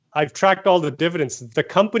I've tracked all the dividends. The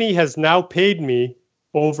company has now paid me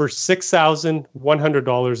over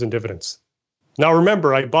 $6,100 in dividends. Now,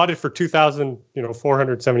 remember, I bought it for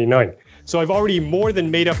 $2,479. So I've already more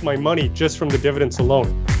than made up my money just from the dividends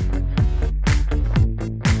alone.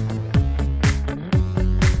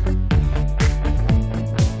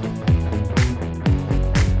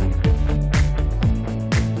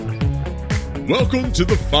 Welcome to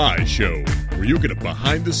The FI Show, where you'll get a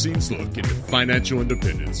behind-the-scenes look into financial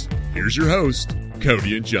independence. Here's your host,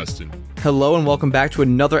 Cody and Justin. Hello and welcome back to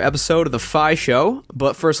another episode of The FI Show.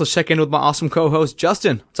 But first, let's check in with my awesome co-host,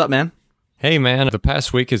 Justin. What's up, man? Hey, man. The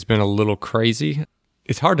past week has been a little crazy.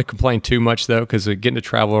 It's hard to complain too much, though, because getting to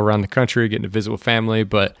travel around the country, getting to visit with family,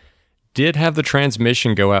 but did have the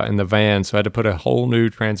transmission go out in the van, so I had to put a whole new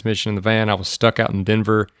transmission in the van. I was stuck out in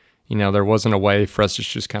Denver. You know, there wasn't a way for us to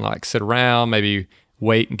just kind of like sit around, maybe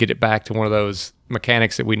wait and get it back to one of those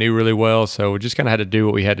mechanics that we knew really well. So we just kind of had to do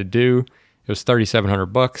what we had to do. It was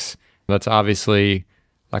 $3,700. That's obviously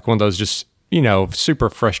like one of those just, you know, super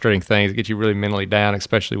frustrating things that get you really mentally down,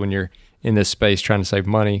 especially when you're in this space trying to save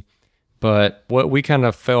money. But what we kind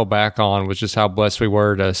of fell back on was just how blessed we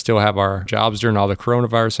were to still have our jobs during all the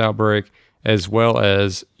coronavirus outbreak, as well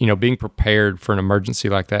as, you know, being prepared for an emergency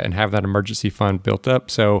like that and have that emergency fund built up.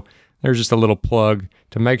 So there's just a little plug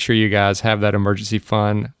to make sure you guys have that emergency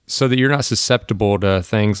fund so that you're not susceptible to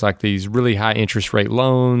things like these really high interest rate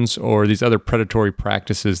loans or these other predatory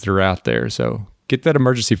practices that are out there. So get that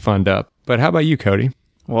emergency fund up. But how about you, Cody?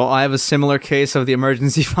 Well, I have a similar case of the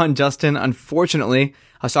emergency fund, Justin. Unfortunately,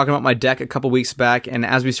 I was talking about my deck a couple weeks back, and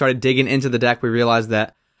as we started digging into the deck, we realized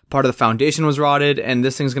that part of the foundation was rotted, and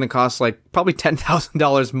this thing's going to cost like probably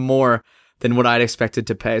 $10,000 more than what I'd expected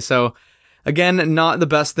to pay. So again, not the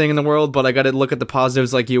best thing in the world, but I got to look at the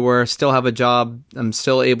positives like you were. Still have a job. I'm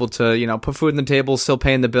still able to, you know, put food on the table, still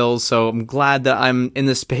paying the bills. So I'm glad that I'm in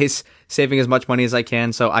this space saving as much money as I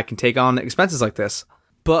can so I can take on expenses like this.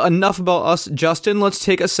 But enough about us, Justin. Let's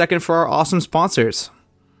take a second for our awesome sponsors.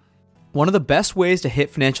 One of the best ways to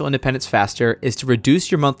hit financial independence faster is to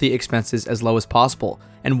reduce your monthly expenses as low as possible.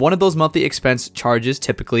 And one of those monthly expense charges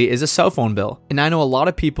typically is a cell phone bill. And I know a lot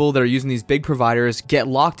of people that are using these big providers get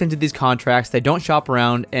locked into these contracts, they don't shop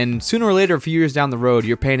around, and sooner or later, a few years down the road,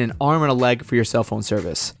 you're paying an arm and a leg for your cell phone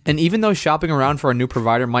service. And even though shopping around for a new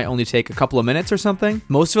provider might only take a couple of minutes or something,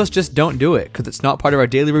 most of us just don't do it because it's not part of our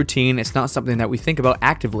daily routine, it's not something that we think about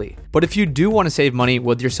actively. But if you do want to save money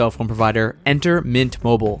with your cell phone provider, enter Mint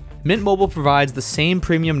Mobile. Mint Mobile provides the same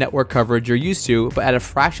premium network coverage you're used to, but at a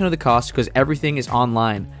fraction of the cost because everything is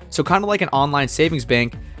online. So kind of like an online savings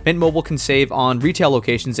bank, Mint Mobile can save on retail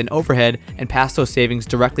locations and overhead and pass those savings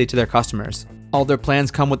directly to their customers. All their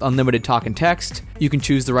plans come with unlimited talk and text. You can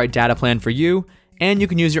choose the right data plan for you, and you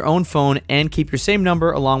can use your own phone and keep your same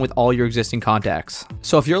number along with all your existing contacts.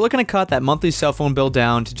 So if you're looking to cut that monthly cell phone bill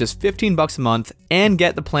down to just $15 a month and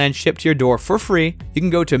get the plan shipped to your door for free, you can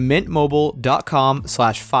go to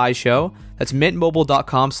mintmobile.com/FIShow. That's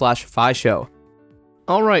mintmobile.com/FIShow.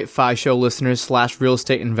 All right, FI Show listeners / real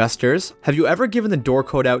estate investors, have you ever given the door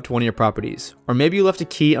code out to one of your properties? Or maybe you left a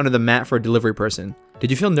key under the mat for a delivery person.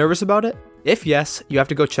 Did you feel nervous about it? If yes, you have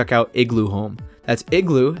to go check out Igloo Home. That's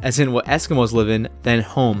igloo, as in what Eskimos live in, then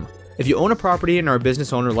home. If you own a property and are a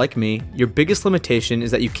business owner like me, your biggest limitation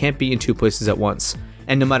is that you can't be in two places at once.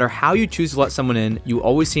 And no matter how you choose to let someone in, you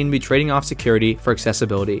always seem to be trading off security for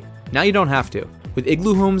accessibility. Now you don't have to. With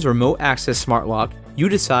Igloo Home's remote access smart lock, you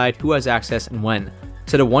decide who has access and when.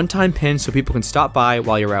 Set a one-time PIN so people can stop by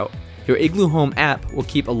while you're out. Your Igloo Home app will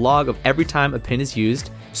keep a log of every time a PIN is used,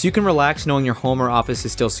 so you can relax knowing your home or office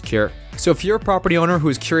is still secure. So if you're a property owner who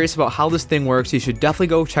is curious about how this thing works, you should definitely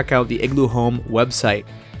go check out the Igloo Home website.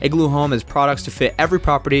 Igloo Home has products to fit every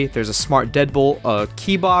property. There's a smart deadbolt, a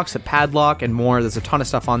key box, a padlock, and more. There's a ton of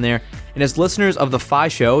stuff on there. And as listeners of the FI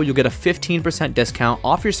Show, you'll get a 15% discount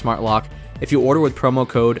off your smart lock if you order with promo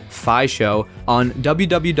code FISHOW on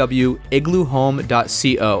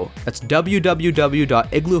www.igloohome.co. That's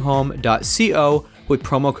www.igloohome.co with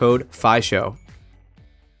promo code FISHOW.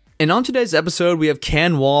 And on today's episode, we have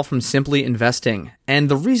Kanwal from Simply Investing. And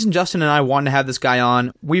the reason Justin and I wanted to have this guy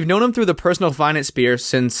on, we've known him through the personal finance sphere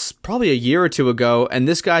since probably a year or two ago, and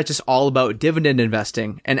this guy's just all about dividend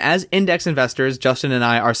investing. And as index investors, Justin and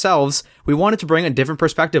I ourselves, we wanted to bring a different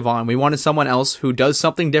perspective on. We wanted someone else who does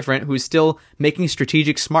something different, who's still making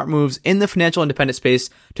strategic, smart moves in the financial independent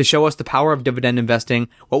space to show us the power of dividend investing,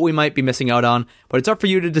 what we might be missing out on. But it's up for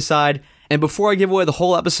you to decide. And before I give away the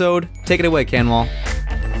whole episode, take it away, Kanwal.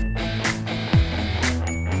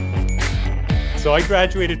 So I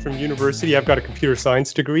graduated from university. I've got a computer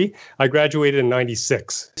science degree. I graduated in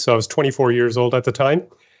 96. So I was 24 years old at the time.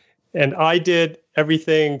 And I did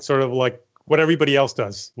everything sort of like what everybody else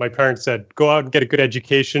does. My parents said, go out and get a good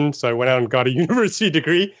education. So I went out and got a university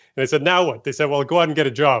degree. And I said, now what? They said, well, go out and get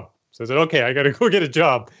a job. So I said, okay, I got to go get a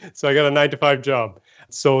job. So I got a 9-to-5 job.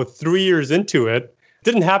 So 3 years into it,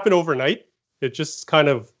 didn't happen overnight. It just kind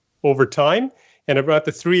of over time. And about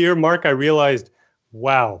the 3-year mark, I realized,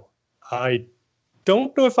 wow, I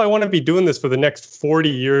don't know if I want to be doing this for the next 40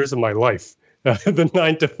 years of my life. The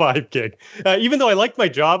 9-to-5 gig. Even though I liked my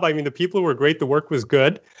job, I mean, the people were great, the work was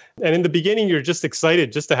good. And in the beginning, you're just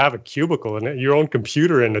excited just to have a cubicle and your own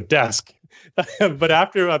computer and a desk. But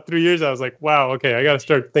after about 3 years, I was like, wow, okay, I got to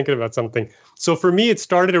start thinking about something. So for me, it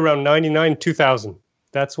started around 99, 2000.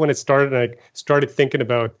 That's when it started. And I started thinking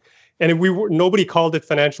about, and nobody called it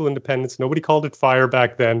financial independence. Nobody called it FIRE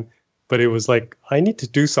back then. But it was like, I need to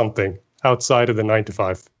do something outside of the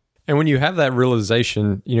 9-to-5. And when you have that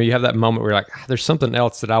realization, you have that moment where you're like, there's something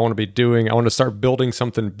else that I want to be doing. I want to start building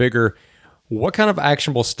something bigger. What kind of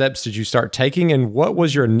actionable steps did you start taking, and what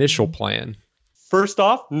was your initial plan? First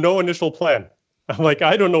off, no initial plan. I'm like,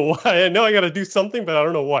 I don't know why. I know I got to do something, but I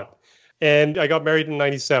don't know what. And I got married in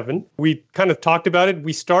 97. We kind of talked about it.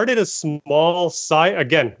 We started a small side,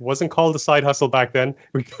 again, wasn't called a side hustle back then.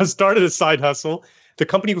 We started a side hustle. The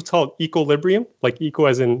company was called Equilibrium, like eco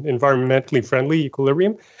as in environmentally friendly,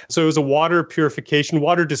 Equilibrium. So it was a water purification,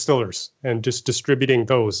 water distillers, and just distributing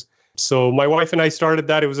those. So my wife and I started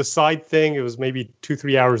that. It was a side thing. It was maybe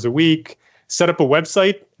 2-3 hours a week. Set up a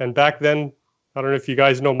website. And back then, I don't know if you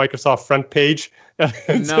guys know Microsoft Front Page.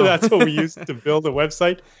 No. So that's what we used to build a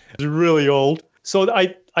website. It's really old. So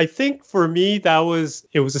I think for me,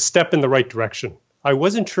 it was a step in the right direction. I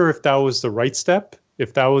wasn't sure if that was the right step,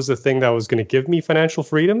 if that was the thing that was going to give me financial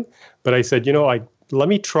freedom. But I said, let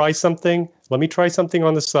me try something. Let me try something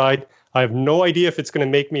on the side. I have no idea if it's going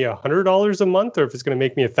to make me $100 a month or if it's going to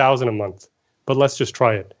make me $1,000 a month. But let's just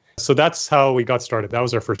try it. So that's how we got started. That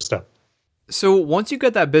was our first step. So once you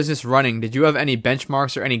got that business running, did you have any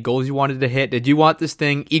benchmarks or any goals you wanted to hit? Did you want this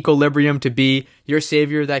thing, Equilibrium, to be your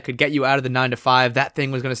savior that could get you out of the 9-to-5? That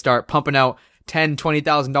thing was going to start pumping out $10,000,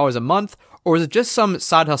 $20,000 a month? Or was it just some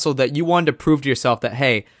side hustle that you wanted to prove to yourself that,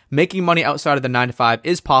 hey, making money outside of the 9-to-5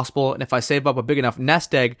 is possible, and if I save up a big enough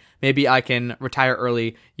nest egg, maybe I can retire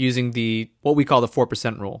early using what we call the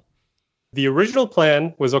 4% rule? The original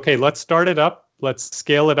plan was, okay, let's start it up, let's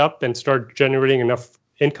scale it up and start generating enough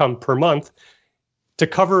income per month to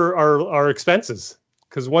cover our expenses.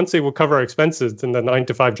 Because once they will cover our expenses, then the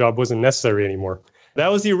 9-to-5 job wasn't necessary anymore.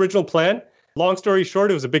 That was the original plan. Long story short,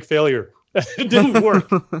 it was a big failure. It didn't work.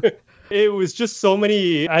 It was just so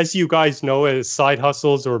many, as you guys know, as side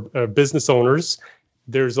hustles or business owners,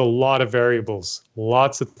 there's a lot of variables,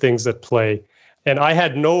 lots of things that play. And I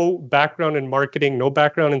had no background in marketing, no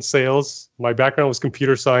background in sales. My background was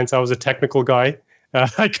computer science. I was a technical guy.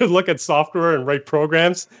 I could look at software and write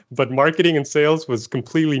programs, but marketing and sales was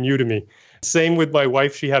completely new to me. Same with my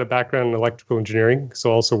wife. She had a background in electrical engineering, so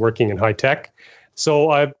also working in high tech. So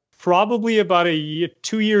I probably about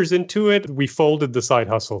 2 years into it, we folded the side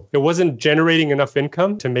hustle. It wasn't generating enough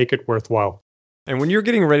income to make it worthwhile. And when you're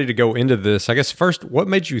getting ready to go into this, I guess first, what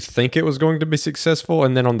made you think it was going to be successful?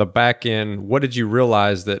 And then on the back end, what did you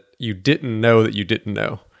realize that you didn't know that you didn't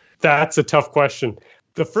know? That's a tough question.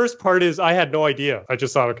 The first part is I had no idea. I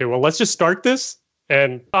just thought, okay, well, let's just start this.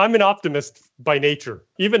 And I'm an optimist by nature.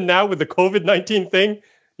 Even now with the COVID-19 thing,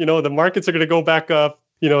 the markets are going to go back up.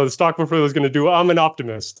 The stock portfolio is going to do. I'm an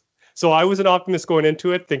optimist. So I was an optimist going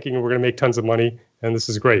into it, thinking we're going to make tons of money and this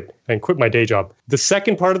is great, and quit my day job. The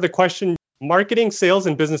second part of the question, marketing, sales,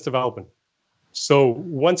 and business development. So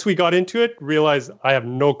once we got into it, realized I have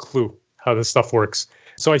no clue how this stuff works.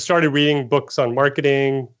 So I started reading books on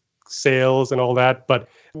marketing, sales, and all that. But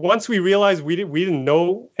once we realized we didn't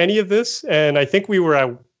know any of this, and I think we were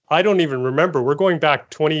at, I don't even remember. We're going back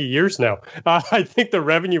 20 years now. I think the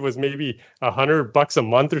revenue was maybe $100 a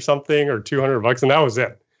month or something, or $200, and that was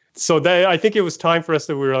it. So I think it was time for us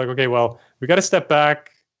that we were like, okay, well, we got to step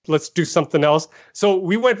back. Let's do something else. So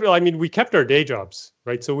we kept our day jobs,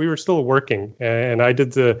 right? So we were still working, and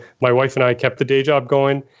my wife and I kept the day job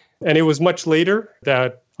going. And it was much later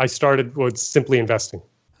that I started with simply investing.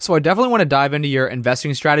 So I definitely want to dive into your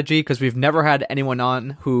investing strategy because we've never had anyone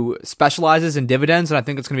on who specializes in dividends, and I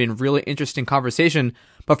think it's going to be a really interesting conversation.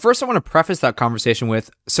 But first, I want to preface that conversation with,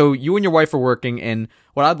 so you and your wife are working in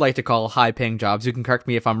what I'd like to call high-paying jobs. You can correct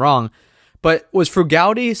me if I'm wrong. But was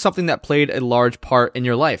frugality something that played a large part in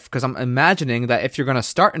your life? Because I'm imagining that if you're going to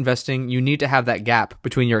start investing, you need to have that gap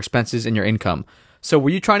between your expenses and your income. So were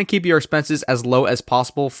you trying to keep your expenses as low as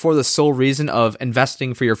possible for the sole reason of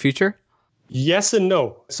investing for your future? Yes and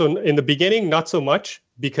no. So in the beginning, not so much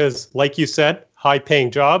because, like you said, high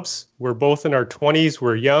paying jobs. We're both in our 20s.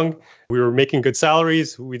 We're young. We were making good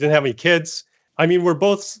salaries. We didn't have any kids. I mean, we're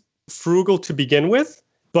both frugal to begin with.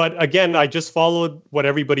 But again, I just followed what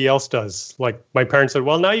everybody else does. Like my parents said,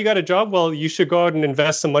 well, now you got a job. Well, you should go out and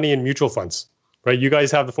invest some money in mutual funds, right? You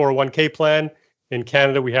guys have the 401k plan. In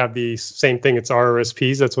Canada, we have the same thing. It's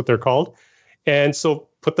RRSPs. That's what they're called. And so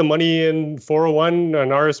put the money in 401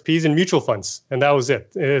 and RSPs and mutual funds. And that was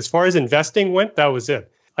it. As far as investing went, that was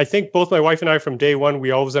it. I think both my wife and I from day one,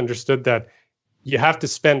 we always understood that you have to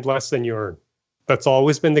spend less than you earn. That's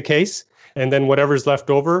always been the case. And then whatever's left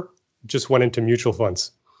over just went into mutual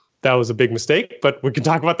funds. That was a big mistake, but we can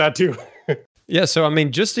talk about that too. Yeah, so I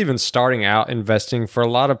mean, just even starting out investing for a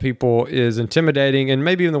lot of people is intimidating. And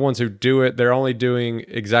maybe even the ones who do it, they're only doing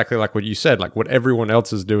exactly like what you said, like what everyone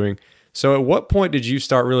else is doing. So at what point did you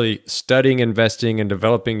start really studying investing and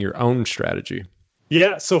developing your own strategy?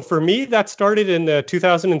 Yeah, so for me, that started in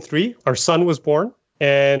 2003. Our son was born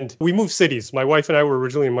and we moved cities. My wife and I were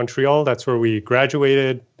originally in Montreal. That's where we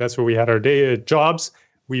graduated. That's where we had our jobs.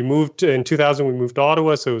 We moved in 2000, we moved to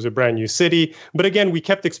Ottawa, so it was a brand new city. But again, we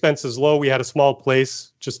kept expenses low. We had a small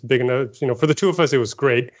place, just big enough, for the two of us, it was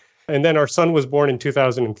great. And then our son was born in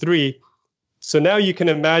 2003. So now you can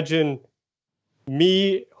imagine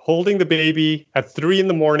me holding the baby at 3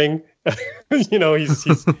 a.m. When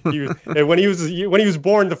he was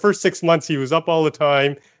born, the first 6 months, he was up all the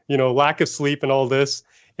time, lack of sleep and all this.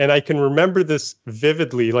 And I can remember this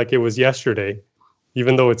vividly, like it was yesterday,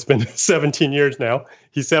 even though it's been 17 years now.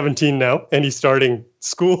 He's 17 now, and he's starting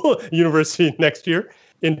school, university next year.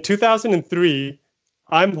 In 2003,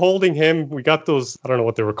 I'm holding him. We got those, I don't know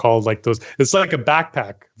what they were called, like those. It's like a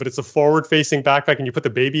backpack, but it's a forward-facing backpack, and you put the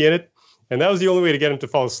baby in it. And that was the only way to get him to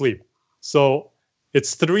fall asleep. So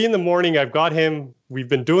it's 3 a.m. I've got him. We've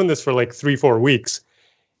been doing this for like 3-4 weeks.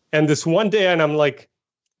 And this one day, and I'm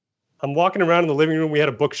walking around in the living room. We had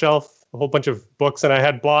a bookshelf, a whole bunch of books, and I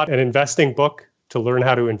had bought an investing book to learn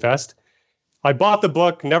how to invest. I bought the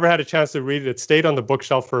book, never had a chance to read it. It stayed on the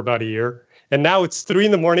bookshelf for about a year. And now it's 3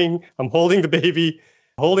 a.m. I'm holding the baby,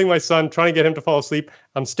 holding my son, trying to get him to fall asleep.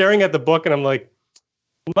 I'm staring at the book and I'm like,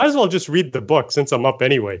 might as well just read the book since I'm up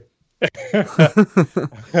anyway.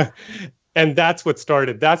 And that's what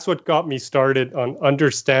started. That's what got me started on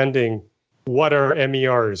understanding what are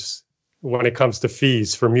MERs when it comes to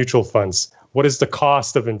fees for mutual funds. What is the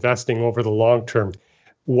cost of investing over the long term?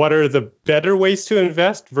 What are the better ways to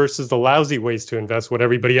invest versus the lousy ways to invest, what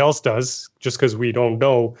everybody else does, just because we don't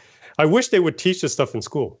know. I wish they would teach this stuff in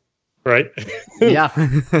school, right? Yeah.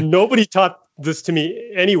 Nobody taught this to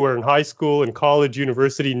me anywhere in high school, in college,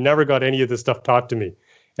 university, never got any of this stuff taught to me.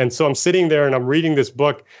 And so I'm sitting there and I'm reading this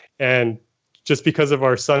book, and just because of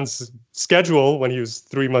our son's schedule when he was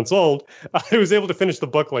 3 months old, I was able to finish the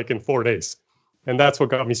book like in 4 days. And that's what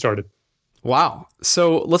got me started. Wow.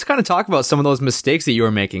 So let's kind of talk about some of those mistakes that you were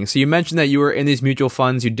making. So you mentioned that you were in these mutual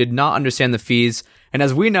funds, you did not understand the fees. And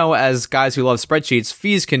as we know, as guys who love spreadsheets,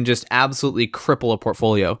 fees can just absolutely cripple a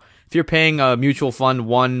portfolio. If you're paying a mutual fund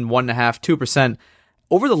 1.5%, 2%,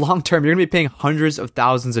 over the long term, you're going to be paying hundreds of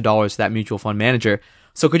thousands of dollars to that mutual fund manager.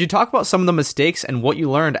 So could you talk about some of the mistakes and what you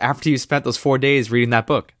learned after you spent those 4 days reading that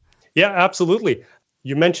book? Yeah, absolutely.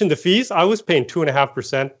 You mentioned the fees. I was paying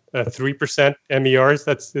 2.5%, 3% MERs.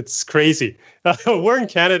 It's crazy. We're in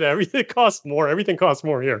Canada. Everything costs more. Everything costs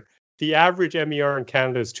more here. The average MER in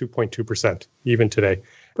Canada is 2.2%, even today.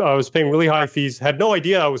 I was paying really high fees. Had no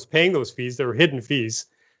idea I was paying those fees. They were hidden fees.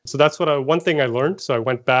 So that's one thing I learned. So I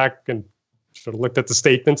went back and sort of looked at the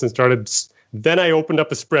statements and then I opened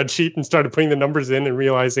up a spreadsheet and started putting the numbers in and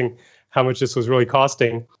realizing how much this was really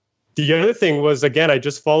costing. The other thing was, again, I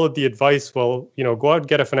just followed the advice. Well, go out and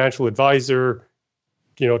get a financial advisor,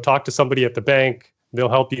 talk to somebody at the bank. They'll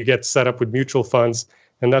help you get set up with mutual funds.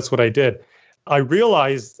 And that's what I did. I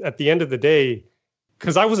realized at the end of the day,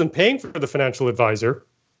 because I wasn't paying for the financial advisor,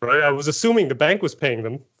 right? I was assuming the bank was paying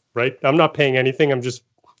them, right? I'm not paying anything. I'm just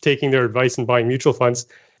taking their advice and buying mutual funds.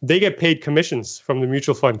 They get paid commissions from the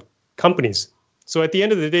mutual fund companies. So at the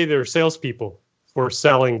end of the day, they're salespeople for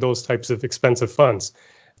selling those types of expensive funds.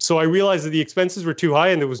 So I realized that the expenses were too high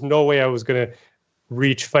and there was no way I was going to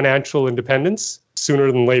reach financial independence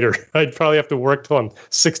sooner than later. I'd probably have to work till I'm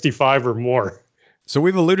 65 or more. So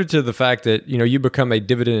we've alluded to the fact that, you become a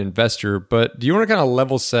dividend investor, but do you want to kind of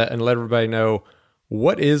level set and let everybody know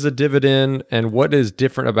what is a dividend and what is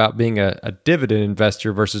different about being a dividend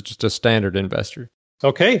investor versus just a standard investor?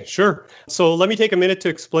 Okay, sure. So let me take a minute to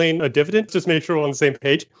explain a dividend, just make sure we're on the same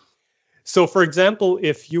page. So for example,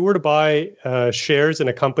 if you were to buy shares in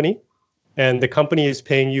a company and the company is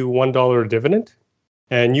paying you $1 dividend,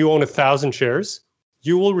 and you own 1,000 shares,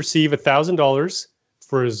 you will receive $1,000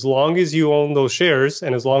 for as long as you own those shares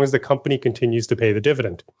and as long as the company continues to pay the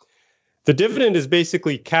dividend. The dividend is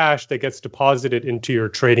basically cash that gets deposited into your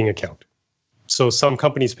trading account. So some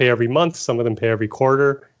companies pay every month, some of them pay every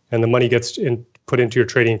quarter, and the money gets put into your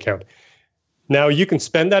trading account. Now, you can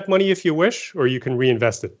spend that money if you wish, or you can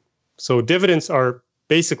reinvest it. So dividends are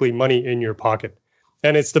basically money in your pocket.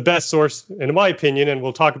 And it's the best source, in my opinion, and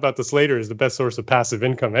we'll talk about this later, is the best source of passive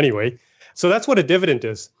income anyway. So that's what a dividend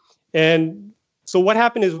is. And so what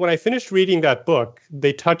happened is when I finished reading that book,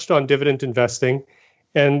 they touched on dividend investing,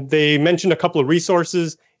 and they mentioned a couple of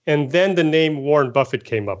resources, and then the name Warren Buffett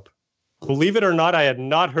came up. Believe it or not, I had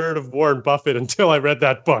not heard of Warren Buffett until I read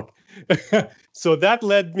that book. So that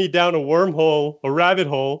led me down a wormhole, a rabbit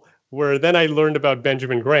hole, where then I learned about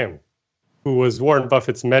Benjamin Graham, who was Warren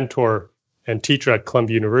Buffett's mentor and teacher at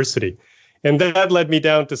Columbia University. And that led me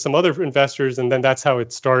down to some other investors, and then that's how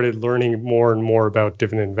it started learning more and more about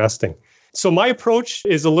dividend investing. So my approach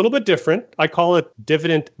is a little bit different. I call it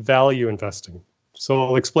dividend value investing. So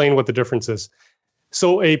I'll explain what the difference is.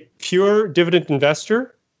 So a pure dividend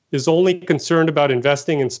investor is only concerned about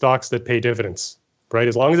investing in stocks that pay dividends, right?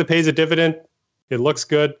 As long as it pays a dividend, it looks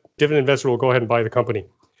good, dividend investor will go ahead and buy the company.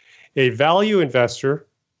 A value investor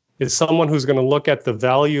is someone who's going to look at the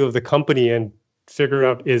value of the company and figure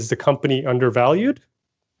out, is the company undervalued,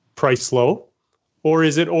 priced low, or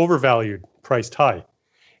is it overvalued, priced high?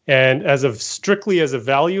 And strictly as a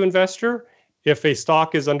value investor, if a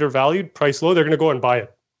stock is undervalued, priced low, they're going to go and buy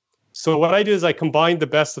it. So what I do is I combine the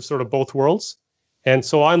best of sort of both worlds. And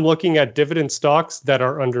so I'm looking at dividend stocks that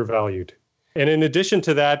are undervalued. And in addition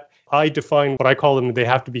to that, I define what I call them, they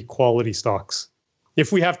have to be quality stocks.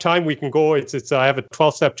 If we have time, we can go, I have a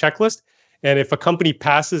 12-step checklist. And if a company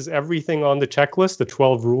passes everything on the checklist, the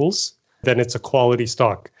 12 rules, then it's a quality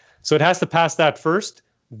stock. So it has to pass that first,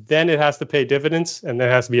 then it has to pay dividends, and then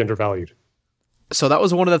it has to be undervalued. So that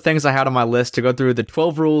was one of the things I had on my list, to go through the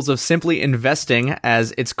 12 rules of simply investing,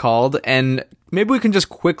 as it's called. And maybe we can just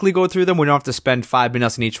quickly go through them. We don't have to spend 5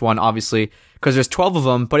 minutes on each one, obviously, because there's 12 of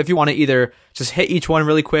them. But if you want to either just hit each one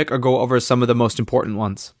really quick or go over some of the most important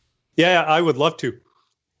ones. Yeah, I would love to.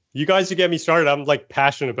 You guys, you get me started. I'm like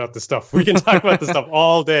passionate about this stuff. We can talk about this stuff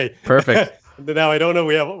all day. Perfect. Now, I don't know.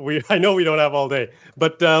 I know we don't have all day,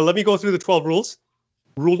 but let me go through the 12 rules.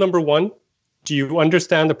 Rule number 1, do you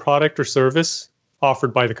understand the product or service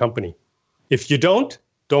offered by the company? If you don't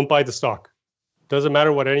buy the stock. Doesn't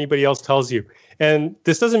matter what anybody else tells you. And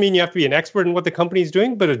this doesn't mean you have to be an expert in what the company is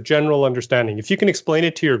doing, but a general understanding. If you can explain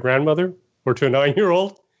it to your grandmother or to a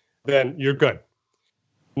 9-year-old, then you're good.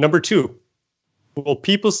 Number 2, will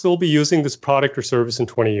people still be using this product or service in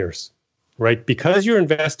 20 years, right? Because you're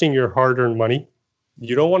investing your hard-earned money,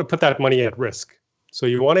 you don't want to put that money at risk. So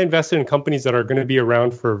you want to invest in companies that are going to be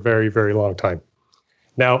around for a very, very long time.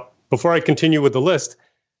 Now, before I continue with the list,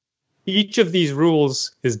 each of these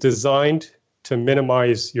rules is designed to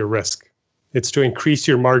minimize your risk. It's to increase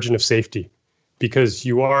your margin of safety because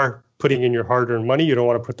you are putting in your hard-earned money. You don't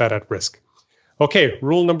want to put that at risk. Okay,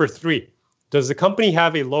 rule number 3. Does the company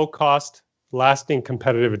have a low-cost, lasting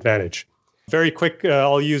competitive advantage? Very quick,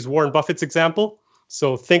 I'll use Warren Buffett's example.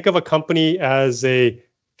 So think of a company as a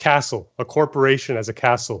castle, a corporation as a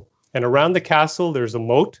castle. And around the castle, there's a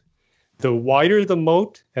moat. The wider the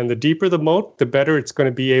moat and the deeper the moat, the better it's going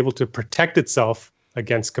to be able to protect itself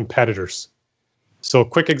against competitors. So a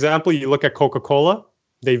quick example, you look at Coca-Cola.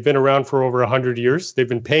 They've been around for over 100 years. They've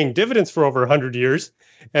been paying dividends for over 100 years,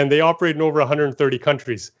 and they operate in over 130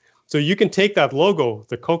 countries. So you can take that logo,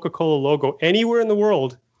 the Coca-Cola logo, anywhere in the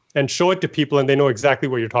world and show it to people, and they know exactly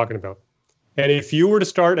what you're talking about. And if you were to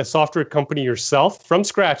start a software company yourself from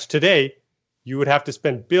scratch today, you would have to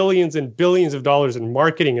spend billions and billions of dollars in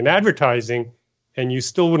marketing and advertising, and you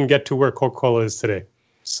still wouldn't get to where Coca-Cola is today.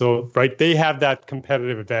 So, right, they have that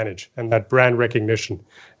competitive advantage and that brand recognition.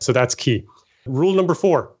 So that's key. Rule number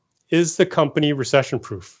 4, is the company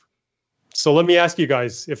recession-proof? So let me ask you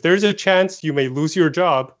guys, if there's a chance you may lose your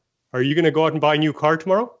job, are you going to go out and buy a new car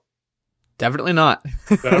tomorrow? Definitely not.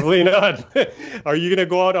 Definitely not. Are you going to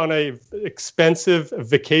go out on a expensive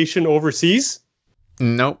vacation overseas?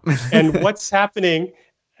 Nope. And what's happening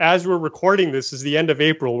as we're recording this is the end of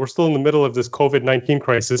April. We're still in the middle of this COVID-19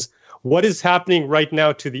 crisis. What is happening right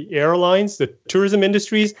now to the airlines, the tourism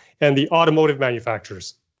industries, and the automotive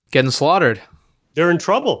manufacturers? Getting slaughtered. They're in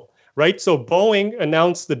trouble, right? So Boeing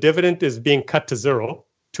announced the dividend is being cut to 0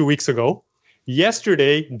 2 weeks ago.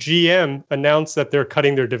 Yesterday, GM announced that they're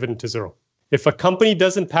cutting their dividend to 0. If a company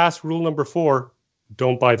doesn't pass rule number 4,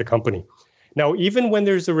 don't buy the company. Now, even when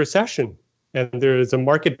there's a recession and there's a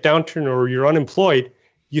market downturn or you're unemployed,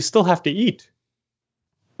 you still have to eat.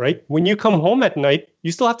 right? When you come home at night,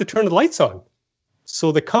 you still have to turn the lights on.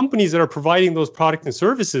 So the companies that are providing those products and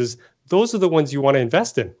services, those are the ones you want to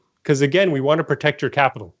invest in. Because again, we want to protect your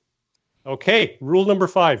capital. Okay, rule number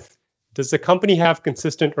 5. Does the company have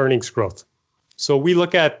consistent earnings growth? So we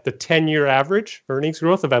look at the 10-year average earnings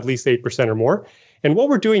growth of at least 8% or more. And what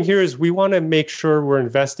we're doing here is we want to make sure we're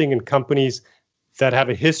investing in companies that have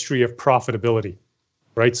a history of profitability,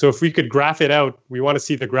 right? So if we could graph it out, we want to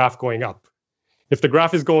see the graph going up. If the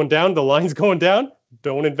graph is going down, the line's going down,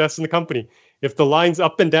 don't invest in the company. If the line's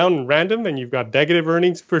up and down and random and you've got negative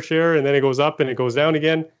earnings per share and then it goes up and it goes down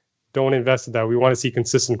again, don't invest in that. We want to see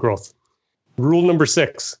consistent growth. Rule number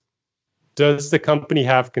 6, does the company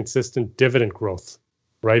have consistent dividend growth,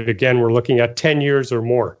 right? Again, we're looking at 10 years or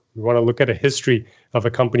more. We want to look at a history of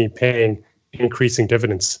a company paying increasing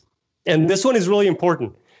dividends. And this one is really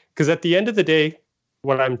important because at the end of the day,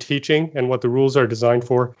 what I'm teaching and what the rules are designed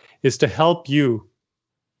for is to help you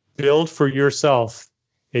build for yourself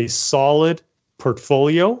a solid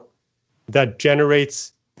portfolio that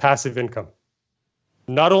generates passive income.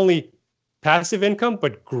 Not only passive income,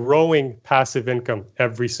 but growing passive income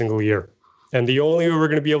every single year. And the only way we're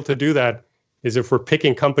going to be able to do that is if we're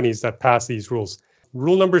picking companies that pass these rules.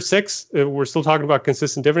 Rule number 6, we're still talking about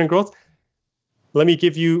consistent dividend growth. Let me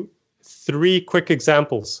give you 3 quick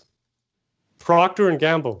examples. Procter &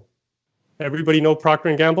 Gamble. Everybody know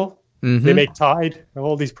Procter & Gamble? Mm-hmm. They make Tide and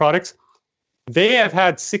all these products. They have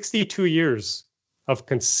had 62 years of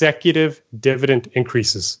consecutive dividend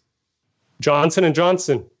increases. Johnson &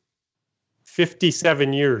 Johnson,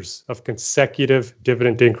 57 years of consecutive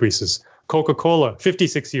dividend increases. Coca-Cola,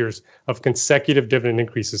 56 years of consecutive dividend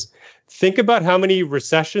increases. Think about how many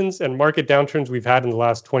recessions and market downturns we've had in the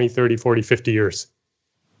last 20, 30, 40, 50 years.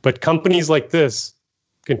 But companies like this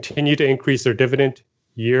continue to increase their dividend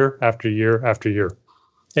year after year after year.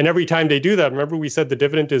 And every time they do that, remember we said the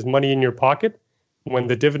dividend is money in your pocket? When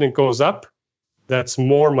the dividend goes up, that's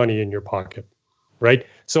more money in your pocket, right?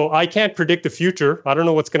 So I can't predict the future. I don't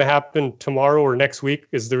know what's going to happen tomorrow or next week.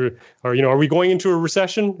 Are we going into a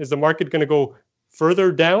recession? Is the market going to go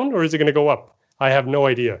further down or is it going to go up? I have no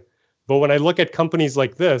idea. But when I look at companies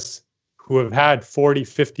like this, who have had 40,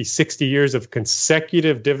 50, 60 years of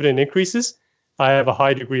consecutive dividend increases, I have a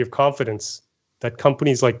high degree of confidence that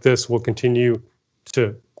companies like this will continue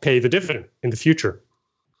to pay the dividend in the future.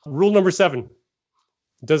 Rule number 7,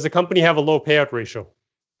 does the company have a low payout ratio?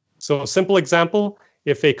 So a simple example,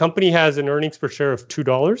 if a company has an earnings per share of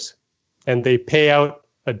 $2 and they pay out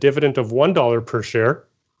a dividend of $1 per share,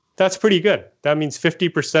 that's pretty good. That means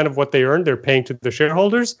 50% of what they earn, they're paying to the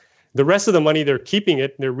shareholders. The rest of the money, they're keeping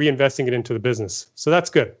it, and they're reinvesting it into the business. So that's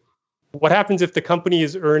good. What happens if the company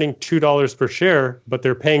is earning $2 per share, but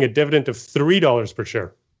they're paying a dividend of $3 per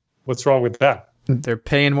share? What's wrong with that? They're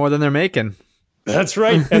paying more than they're making. That's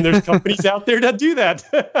right. And there's companies out there that do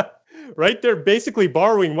that, right? They're basically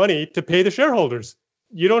borrowing money to pay the shareholders.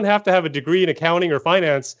 You don't have to have a degree in accounting or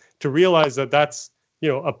finance to realize that that's,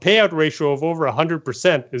 a payout ratio of over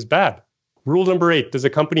 100% is bad. Rule number 8, does a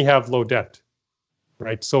company have low debt?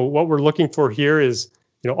 Right. So what we're looking for here is,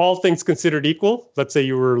 all things considered equal. Let's say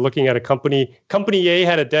you were looking at a company A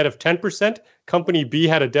had a debt of 10%, company B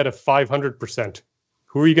had a debt of 500%.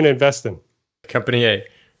 Who are you going to invest in? Company A.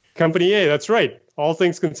 Company A, that's right. All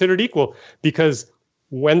things considered equal. Because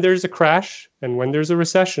when there's a crash and when there's a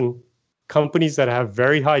recession, companies that have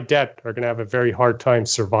very high debt are going to have a very hard time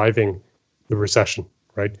surviving the recession,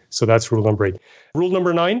 right? So that's rule number 8. Rule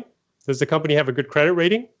number 9, does the company have a good credit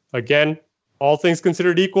rating? Again, all things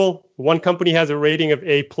considered equal, one company has a rating of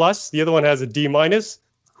A+, the other one has a D-.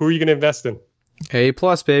 Who are you going to invest in? A+,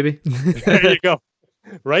 baby. There you go.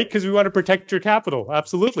 Right? Because we want to protect your capital.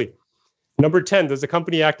 Absolutely. Number 10, does the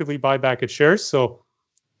company actively buy back its shares? So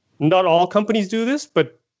not all companies do this,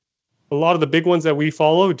 but a lot of the big ones that we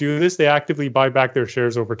follow do this. They actively buy back their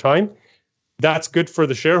shares over time. That's good for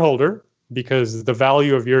the shareholder because the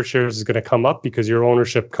value of your shares is going to come up because your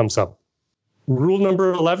ownership comes up. Rule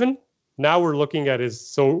number 11, now we're looking at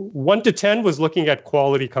so 1 to 10 was looking at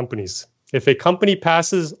quality companies. If a company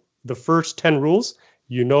passes the first 10 rules,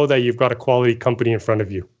 you know that you've got a quality company in front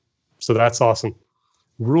of you. So that's awesome.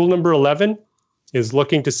 Rule number 11 is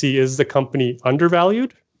looking to see, is the company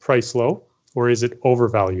undervalued, price low, or is it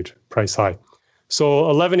overvalued, price high? So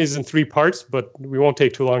 11 is in 3 parts, but we won't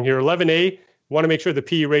take too long here. 11A, want to make sure the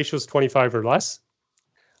PE ratio is 25 or less.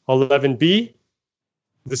 11B,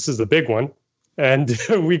 this is the big one. And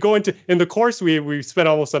we go in the course, we spent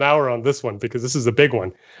almost an hour on this one because this is a big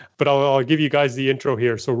one. But I'll give you guys the intro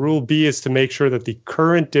here. So rule B is to make sure that the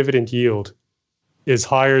current dividend yield is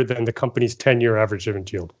higher than the company's 10-year average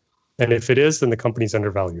dividend yield. And if it is, then the company's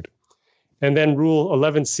undervalued. And then rule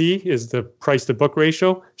 11C is the price to book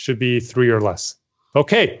ratio should be 3 or less.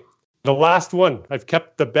 Okay, the last one. I've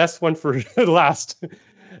kept the best one for last.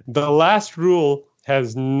 The last rule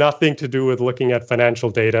has nothing to do with looking at financial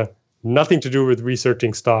data, nothing to do with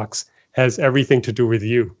researching stocks, has everything to do with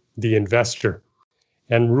you, the investor.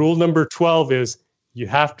 And rule number 12 is you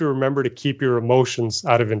have to remember to keep your emotions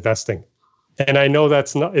out of investing. And I know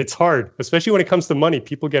it's hard, especially when it comes to money.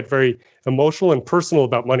 People get very emotional and personal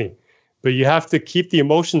about money, but you have to keep the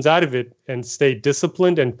emotions out of it and stay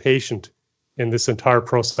disciplined and patient in this entire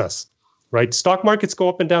process, right? Stock markets go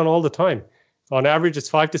up and down all the time. On average, it's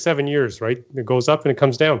 5 to 7 years, right? It goes up and it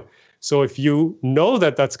comes down. So if you know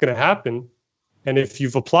that that's going to happen, and if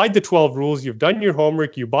you've applied the 12 rules, you've done your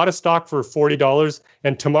homework, you bought a stock for $40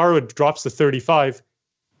 and tomorrow it drops to 35,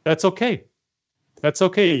 that's okay. That's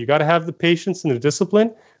okay. You got to have the patience and the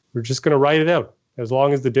discipline. We're just going to ride it out. As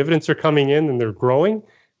long as the dividends are coming in and they're growing,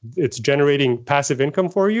 it's generating passive income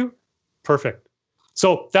for you. Perfect.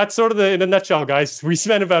 So that's sort of in a nutshell, guys. We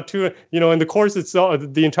spent about in the course,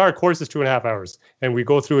 the entire course is 2.5 hours. And we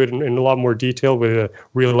go through it in a lot more detail with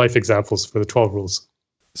real life examples for the 12 rules.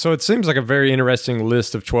 So it seems like a very interesting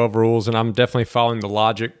list of 12 rules, and I'm definitely following the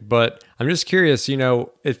logic, but I'm just curious,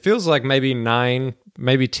 it feels like maybe 9,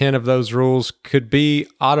 maybe 10 of those rules could be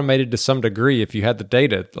automated to some degree if you had the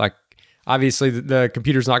data. Like, obviously, the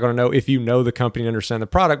computer's not going to know if you know the company and understand the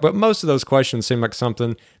product, but most of those questions seem like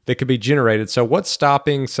something that could be generated. So what's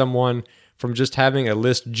stopping someone from just having a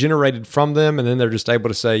list generated from them, and then they're just able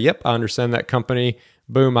to say, yep, I understand that company,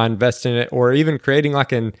 boom, I invest in it, or even creating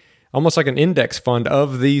like almost like an index fund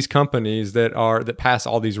of these companies that pass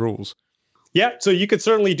all these rules? Yeah, so you could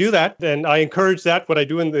certainly do that, and I encourage that. What I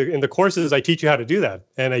do in the courses, I teach you how to do that,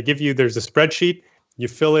 and there's a spreadsheet. You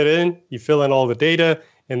fill it in, you fill in all the data,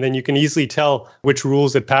 and then you can easily tell which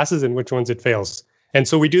rules it passes and which ones it fails. And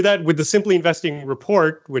so we do that with the Simply Investing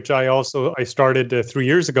report, which I started 3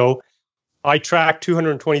 years ago. I track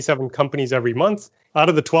 227 companies every month. Out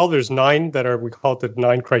of the 12, there's 9 we call it the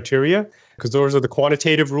 9 criteria, because those are the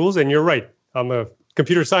quantitative rules. And you're right, I'm a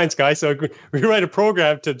computer science guy, so we write a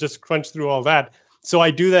program to just crunch through all that. So I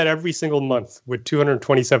do that every single month with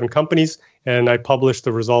 227 companies, and I publish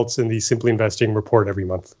the results in the Simply Investing report every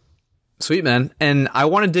month. Sweet, man. And I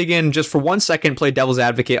want to dig in just for 1 second, play devil's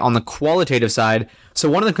advocate on the qualitative side. So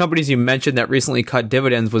one of the companies you mentioned that recently cut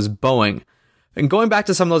dividends was Boeing. And going back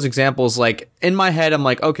to some of those examples, like in my head, I'm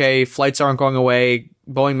like, okay, flights aren't going away.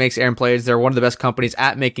 Boeing makes airplanes. They're one of the best companies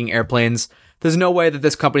at making airplanes. There's no way that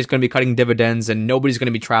this company's going to be cutting dividends and nobody's going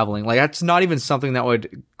to be traveling. Like, that's not even something that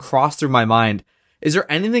would cross through my mind. Is there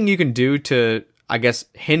anything you can do to, I guess,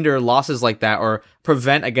 hinder losses like that or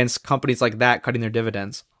prevent against companies like that cutting their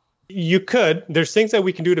dividends? You could. There's things that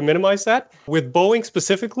we can do to minimize that. With Boeing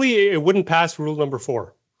specifically, it wouldn't pass rule number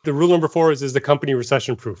 4. The rule number 4 is the company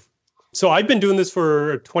recession proof. So I've been doing this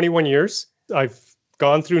for 21 years. I've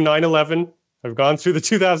gone through 9/11. I've gone through the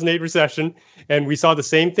 2008 recession, and we saw the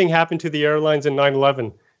same thing happen to the airlines in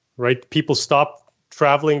 9/11, right? People stopped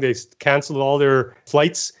traveling. They canceled all their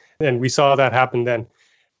flights, and we saw that happen then.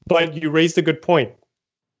 But you raised a good point.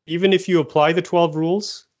 Even if you apply the 12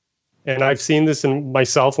 rules, and I've seen this in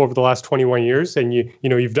myself over the last 21 years, and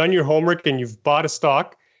you've done your homework and you've bought a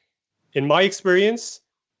stock, in my experience,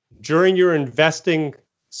 during your investing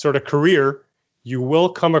sort of career, you will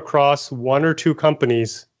come across 1 or 2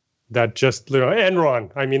 companies that just, Enron,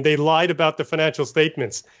 I mean, they lied about the financial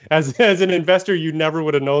statements. As an investor, you never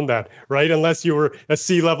would have known that, right? Unless you were a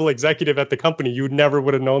C-level executive at the company, you never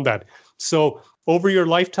would have known that. So over your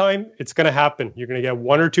lifetime, it's going to happen. You're going to get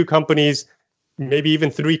 1 or 2 companies, maybe even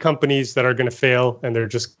 3 companies that are going to fail, and they're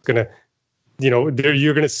just going to,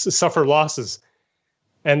 you're going to suffer losses.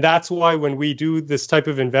 And that's why when we do this type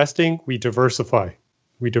of investing, we diversify.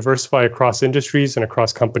 We diversify across industries and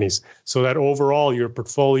across companies so that overall your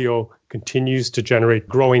portfolio continues to generate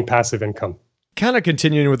growing passive income. Kind of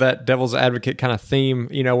continuing with that devil's advocate kind of theme,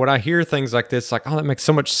 when I hear things like this, like, oh, that makes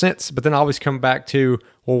so much sense. But then I always come back to,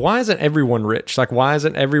 well, why isn't everyone rich? Like, why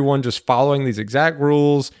isn't everyone just following these exact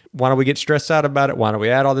rules? Why do we get stressed out about it? Why do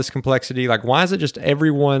we add all this complexity? Like, why is it just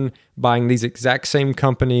everyone buying these exact same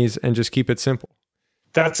companies and just keep it simple?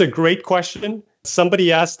 That's a great question.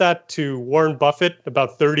 Somebody asked that to Warren Buffett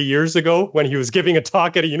about 30 years ago when he was giving a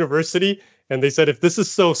talk at a university. And they said, if this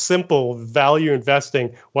is so simple, value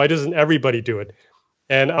investing, why doesn't everybody do it?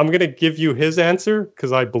 And I'm going to give you his answer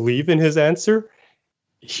because I believe in his answer.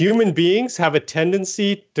 Human beings have a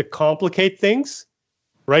tendency to complicate things,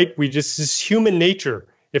 right? It's human nature.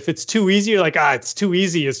 If it's too easy, you're like, it's too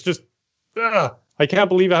easy. It's just, I can't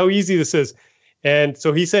believe how easy this is. And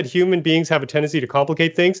so he said human beings have a tendency to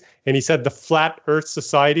complicate things. And he said the flat earth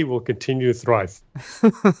society will continue to thrive.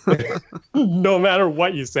 No matter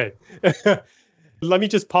what you say. Let me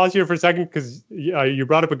just pause here for a second because you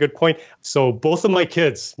brought up a good point. So both of my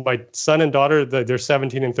kids, my son and daughter, they're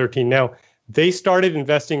 17 and 13 now, they started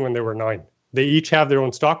investing when they were 9. They each have their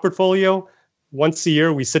own stock portfolio. Once a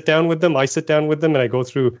year, we sit down with them. I sit down with them and I go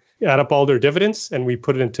through, add up all their dividends, and we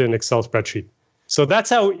put it into an Excel spreadsheet. So that's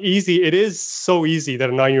how easy it is. So easy that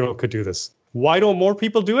a 9-year-old could do this. Why don't more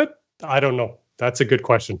people do it? I don't know. That's a good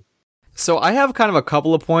question. So I have kind of a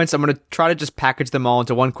couple of points. I'm going to try to just package them all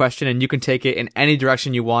into one question, and you can take it in any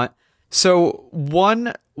direction you want. So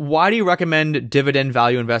one, why do you recommend dividend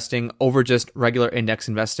value investing over just regular index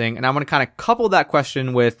investing? And I'm going to kind of couple that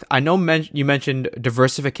question with, I know you mentioned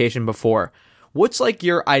diversification before. What's like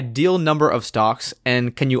your ideal number of stocks?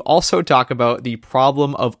 And can you also talk about the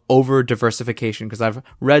problem of over diversification? Because I've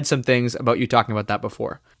read some things about you talking about that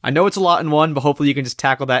before. I know it's a lot in one, but hopefully you can just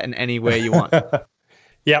tackle that in any way you want.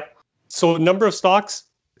 Yep. So number of stocks.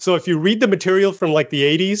 So if you read the material from like the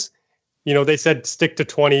 80s, they said stick to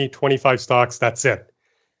 20, 25 stocks. That's it.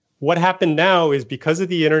 What happened now is because of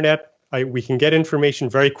the internet, we can get information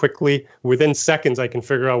very quickly. Within seconds, I can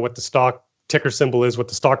figure out what the stock ticker symbol is, what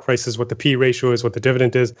the stock price is, what the P ratio is, what the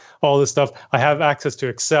dividend is, all this stuff. I have access to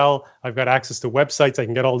Excel. I've got access to websites. I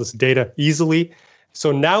can get all this data easily.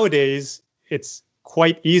 So nowadays, it's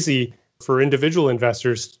quite easy for individual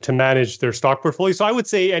investors to manage their stock portfolio. So I would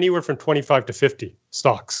say anywhere from 25 to 50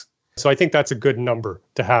 stocks. So I think that's a good number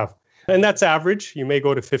to have. And that's average. You may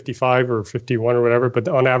go to 55 or 51 or whatever, but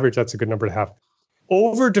on average, that's a good number to have.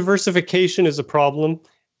 Over diversification is a problem.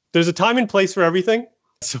 There's a time and place for everything.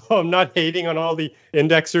 So I'm not hating on all the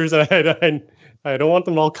indexers. I don't want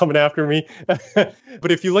them all coming after me.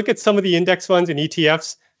 But if you look at some of the index funds and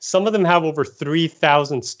ETFs, some of them have over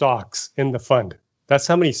 3,000 stocks in the fund. That's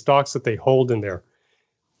how many stocks that they hold in there.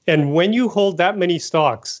 And when you hold that many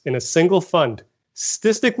stocks in a single fund,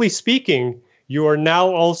 statistically speaking, you are now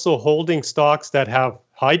also holding stocks that have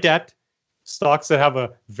high debt, stocks that have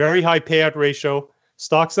a very high payout ratio,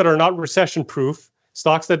 stocks that are not recession proof,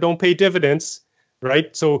 stocks that don't pay dividends,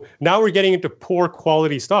 right? So now we're getting into poor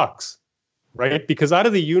quality stocks, right? Because out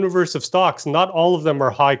of the universe of stocks, not all of them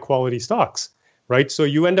are high quality stocks, right? So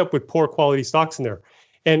you end up with poor quality stocks in there.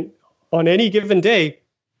 And on any given day,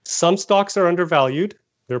 some stocks are undervalued,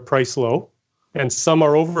 they're priced low, and some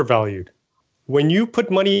are overvalued. When you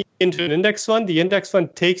put money into an index fund, the index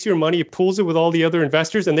fund takes your money, pools it with all the other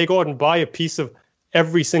investors, and they go out and buy a piece of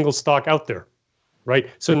every single stock out there, right?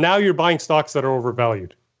 So now you're buying stocks that are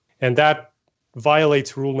overvalued. And that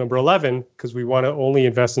violates rule number 11 because we want to only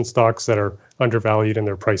invest in stocks that are undervalued and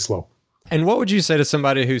they're priced low. And what would you say to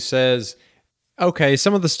somebody who says, okay,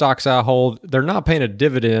 some of the stocks I hold, they're not paying a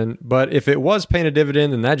dividend, but if it was paying a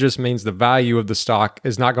dividend, then that just means the value of the stock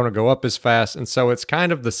is not going to go up as fast. And so it's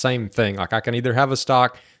kind of the same thing. Like I can either have a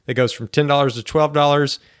stock that goes from $10 to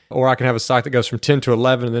 $12, or I can have a stock that goes from 10 to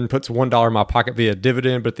 11 and then puts $1 in my pocket via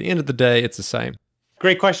dividend. But at the end of the day, it's the same.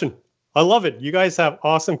 Great question. I love it. You guys have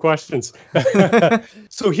awesome questions.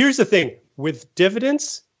 So here's the thing. With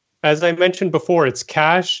dividends, as I mentioned before, it's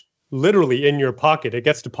cash literally in your pocket. It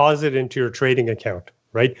gets deposited into your trading account,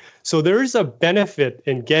 right? So there is a benefit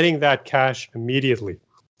in getting that cash immediately.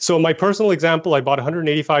 So my personal example, I bought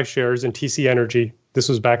 185 shares in TC Energy. This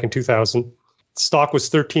was back in 2000. Stock was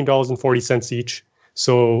 $13.40 each.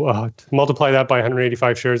 So multiply that by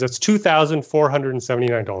 185 shares. That's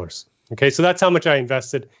 $2,479. Okay, so that's how much I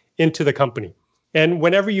invested into the company. And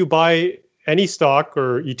whenever you buy any stock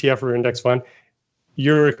or ETF or index fund,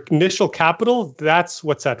 your initial capital, that's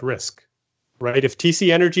what's at risk, right? If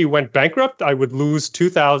TC Energy went bankrupt, I would lose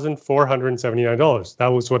 $2,479. That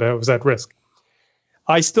was what I was at risk.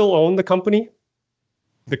 I still own the company.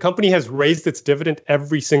 The company has raised its dividend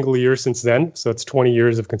every single year since then. So it's 20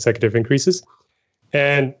 years of consecutive increases.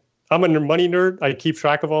 And I'm a money nerd. I keep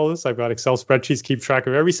track of all this. I've got Excel spreadsheets, keep track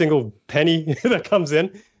of every single penny that comes in.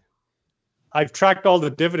 I've tracked all the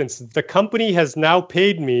dividends. The company has now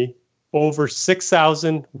paid me over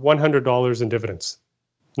 $6,100 in dividends.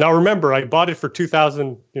 Now, remember, I bought it for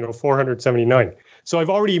 $2,479. So I've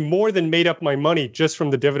already more than made up my money just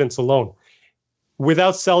from the dividends alone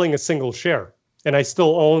without selling a single share. And I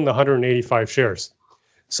still own the 185 shares.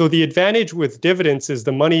 So the advantage with dividends is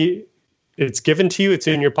the money, it's given to you, it's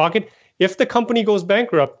in your pocket. If the company goes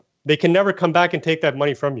bankrupt, they can never come back and take that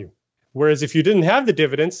money from you. Whereas if you didn't have the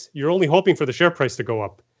dividends, you're only hoping for the share price to go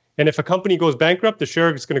up. And if a company goes bankrupt, the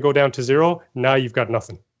share is going to go down to zero. Now you've got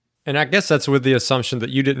nothing. And I guess that's with the assumption that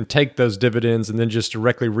you didn't take those dividends and then just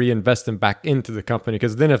directly reinvest them back into the company.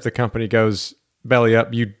 Because then if the company goes belly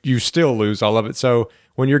up, you still lose all of it. So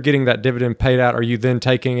when you're getting that dividend paid out, are you then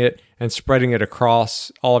taking it and spreading it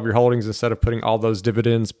across all of your holdings instead of putting all those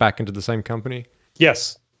dividends back into the same company?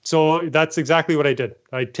 Yes. So that's exactly what I did.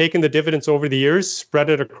 I'd taken the dividends over the years, spread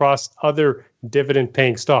it across other dividend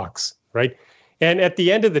paying stocks, right? And at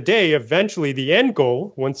the end of the day, eventually the end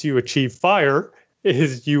goal, once you achieve FIRE,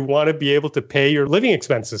 is you want to be able to pay your living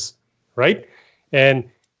expenses, right? And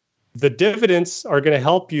the dividends are going to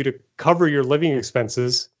help you to cover your living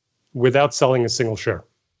expenses without selling a single share.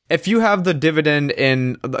 If you have the dividend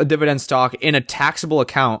in a dividend stock in a taxable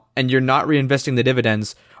account and you're not reinvesting the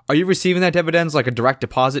dividends, are you receiving that dividends like a direct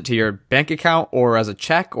deposit to your bank account or as a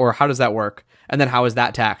check, or how does that work? And then how is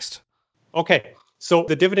that taxed? Okay. So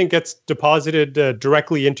the dividend gets deposited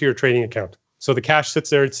directly into your trading account. So the cash sits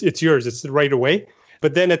there. It's yours. It's right away.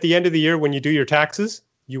 But then at the end of the year, when you do your taxes,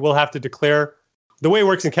 you will have to declare. The way it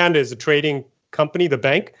works in Canada is a trading company, the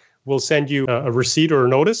bank, will send you a receipt or a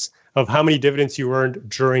notice of how many dividends you earned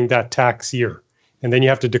during that tax year. And then you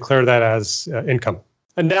have to declare that as income.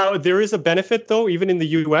 And now there is a benefit, though, even in the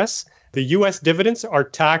US. The US dividends are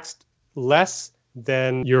taxed less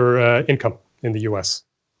than your income in the US.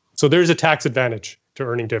 So there's a tax advantage to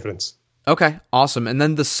earning dividends. Okay, awesome. And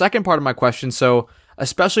then the second part of my question, so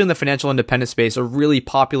especially in the financial independence space, a really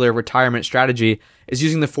popular retirement strategy is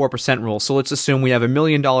using the 4% rule. So let's assume we have $1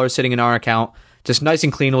 million sitting in our account, just nice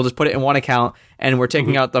and clean. We'll just put it in one account and we're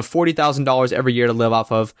taking out the $40,000 every year to live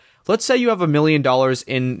off of. Let's say you have $1 million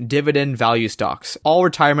in dividend value stocks. All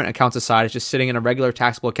retirement accounts aside, it's just sitting in a regular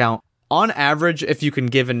taxable account. On average, if you can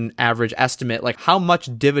give an average estimate, like how much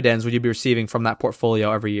dividends would you be receiving from that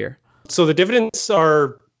portfolio every year? So the dividends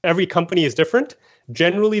are, every company is different.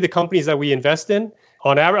 Generally, the companies that we invest in,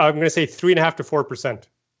 on average, I'm going to say 3.5% to 4%,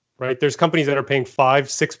 right? There's companies that are paying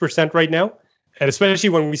 5-6% right now. And especially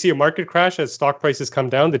when we see a market crash, as stock prices come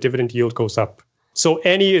down, the dividend yield goes up. So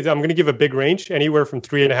I'm going to give a big range, anywhere from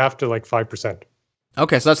 3.5% to like 5%.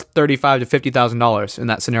 Okay, so that's $35,000 to $50,000 in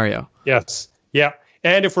that scenario. Yes. Yeah.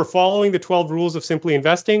 And if we're following the 12 rules of simply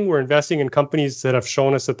investing, we're investing in companies that have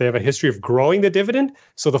shown us that they have a history of growing the dividend.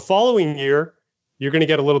 So the following year, you're going to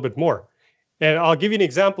get a little bit more. And I'll give you an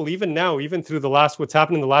example. Even now, even through what's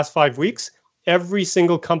happened in the last 5 weeks, every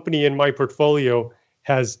single company in my portfolio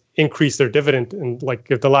has increased their dividend in like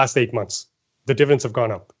the last 8 months. The dividends have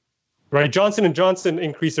gone up, right? Johnson & Johnson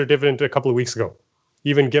increased their dividend a couple of weeks ago,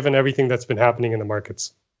 even given everything that's been happening in the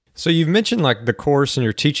markets. So you've mentioned like the course and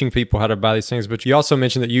you're teaching people how to buy these things, but you also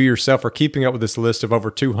mentioned that you yourself are keeping up with this list of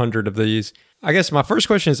over 200 of these. I guess my first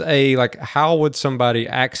question is A, like how would somebody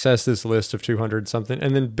access this list of 200 something?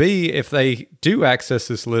 And then B, if they do access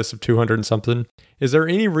this list of 200 something, is there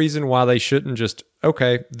any reason why they shouldn't just,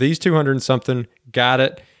 okay, these 200 something, got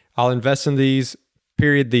it. I'll invest in these,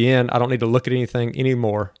 period, the end. I don't need to look at anything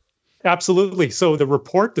anymore. Absolutely. So the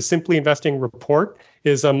report, the Simply Investing report,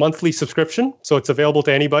 is a monthly subscription. So it's available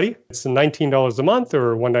to anybody. It's $19 a month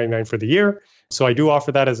or $199 for the year. So I do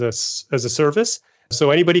offer that as a service. So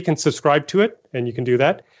anybody can subscribe to it and you can do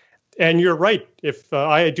that. And you're right. If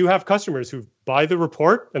I do have customers who buy the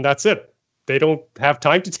report and that's it. They don't have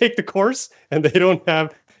time to take the course and they don't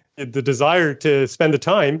have the desire to spend the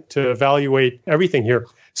time to evaluate everything here.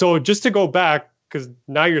 So just to go back, because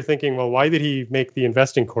now you're thinking, well, why did he make the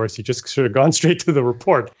investing course? He just should have gone straight to the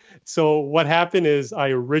report. So what happened is I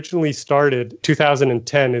originally started,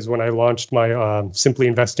 2010 is when I launched my Simply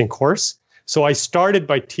Investing course. So I started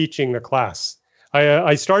by teaching the class.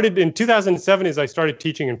 I started in 2007 as I started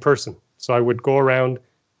teaching in person. So I would go around,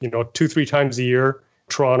 2-3 times a year,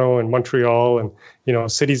 Toronto and Montreal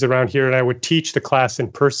and, cities around here, and I would teach the class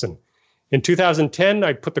in person. In 2010,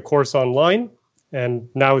 I put the course online. And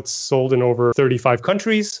now it's sold in over 35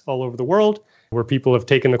 countries all over the world where people have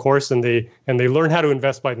taken the course and they learn how to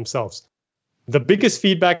invest by themselves. The biggest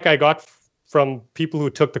feedback I got from people who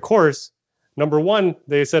took the course, number one,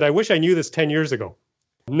 they said, I wish I knew this 10 years ago.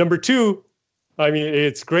 Number two,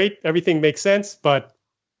 it's great. Everything makes sense. But,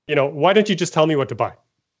 why don't you just tell me what to buy?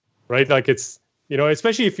 Right? Like it's,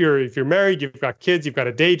 especially if you're married, you've got kids, you've got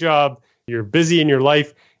a day job, you're busy in your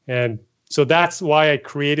life. And so that's why I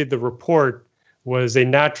created the report, was a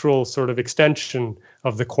natural sort of extension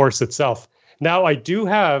of the course itself. Now, I do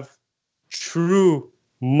have true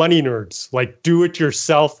money nerds, like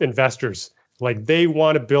do-it-yourself investors. Like they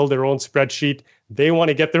want to build their own spreadsheet. They want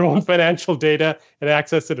to get their own financial data and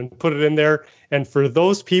access it and put it in there. And for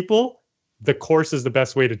those people, the course is the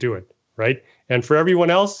best way to do it, right? And for everyone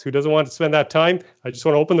else who doesn't want to spend that time, I just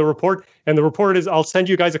want to open the report. And the report is, I'll send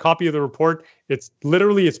you guys a copy of the report. It's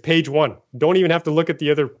page 1. Don't even have to look at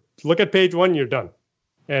look at page 1, you're done.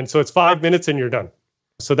 And so it's 5 minutes and you're done.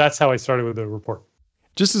 So that's how I started with the report.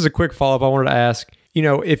 Just as a quick follow-up, I wanted to ask,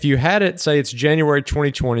 if you had it, say it's January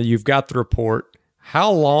 2020, you've got the report,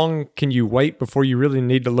 how long can you wait before you really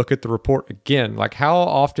need to look at the report again? Like, how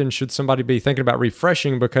often should somebody be thinking about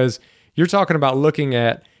refreshing? Because you're talking about looking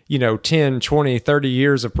at, 10, 20, 30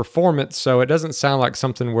 years of performance. So it doesn't sound like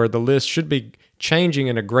something where the list should be changing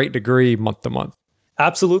in a great degree month to month.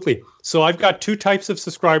 Absolutely. So I've got two types of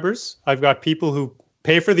subscribers. I've got people who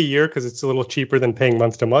pay for the year because it's a little cheaper than paying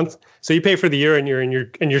month to month. So you pay for the year and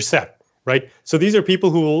you're set, right? So these are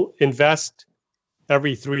people who will invest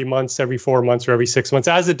every 3 months, every 4 months, or every 6 months.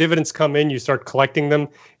 As the dividends come in, you start collecting them,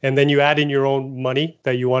 and then you add in your own money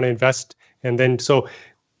that you want to invest. And then so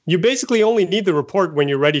you basically only need the report when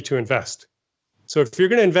you're ready to invest. So if you're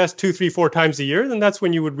going to invest 2, 3, 4 times a year, then that's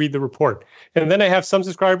when you would read the report. And then I have some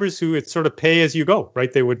subscribers who it's sort of pay as you go,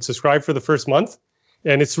 right? They would subscribe for the first month,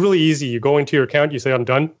 and it's really easy. You go into your account, you say, I'm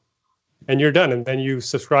done, and you're done. And then you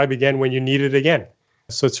subscribe again when you need it again.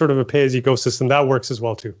 So it's sort of a pay as you go system. That works as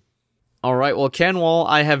well too. All right. Well, Kanwal,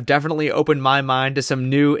 I have definitely opened my mind to some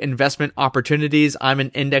new investment opportunities. I'm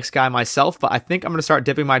an index guy myself, but I think I'm going to start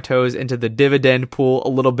dipping my toes into the dividend pool a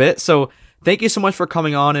little bit. So thank you so much for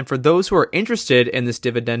coming on. And for those who are interested in this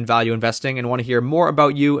dividend value investing and want to hear more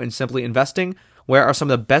about you and Simply Investing, where are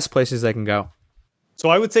some of the best places they can go? So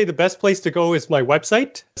I would say the best place to go is my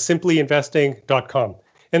website, simplyinvesting.com.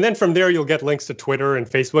 And then from there, you'll get links to Twitter and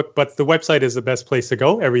Facebook, but the website is the best place to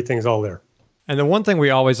go. Everything's all there. And the one thing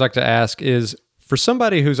we always like to ask is, for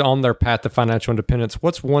somebody who's on their path to financial independence,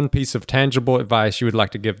 what's one piece of tangible advice you would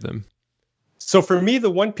like to give them? So for me,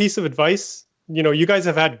 the one piece of advice, you guys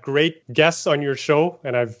have had great guests on your show,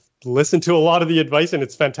 and I've listened to a lot of the advice, and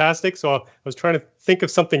it's fantastic. So I was trying to think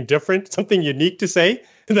of something different, something unique to say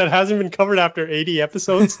that hasn't been covered after 80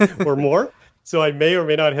 episodes or more. So I may or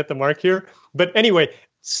may not hit the mark here. But anyway,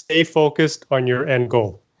 stay focused on your end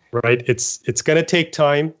goal. Right? It's going to take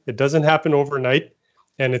time. It doesn't happen overnight,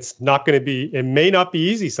 and it may not be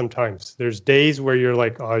easy sometimes. There's days where you're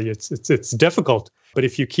like, oh, it's difficult. But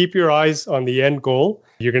if you keep your eyes on the end goal,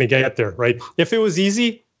 you're going to get there, right? If it was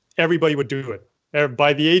easy, everybody would do it.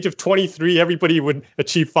 By the age of 23, everybody would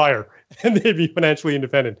achieve FIRE and they'd be financially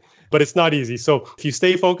independent. But it's not easy. So if you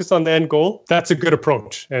stay focused on the end goal, that's a good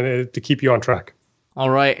approach and to keep you on track. All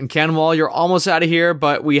right, and Kanwal, you're almost out of here,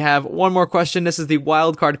 but we have one more question. This is the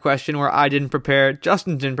wild card question where I didn't prepare,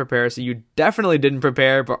 Justin didn't prepare, so you definitely didn't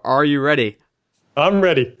prepare, but are you ready? I'm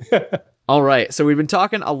ready. All right, so we've been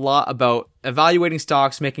talking a lot about evaluating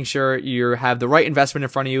stocks, making sure you have the right investment in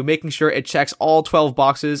front of you, making sure it checks all 12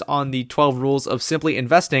 boxes on the 12 rules of Simply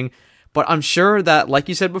Investing, but I'm sure that, like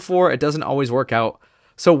you said before, it doesn't always work out.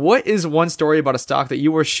 So what is one story about a stock that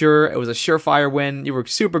you were sure it was a surefire win, you were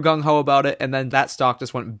super gung-ho about it, and then that stock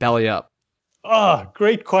just went belly up?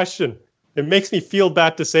 Great question. It makes me feel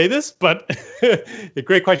bad to say this, but a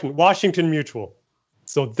great question. Washington Mutual.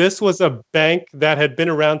 So this was a bank that had been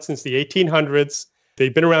around since the 1800s.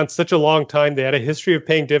 They'd been around such a long time. They had a history of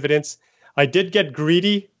paying dividends. I did get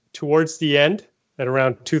greedy towards the end at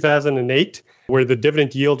around 2008, where the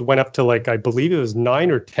dividend yield went up to I believe it was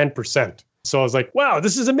 9 or 10%. So I was like, wow,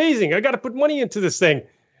 this is amazing. I got to put money into this thing,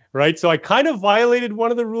 right? So I kind of violated one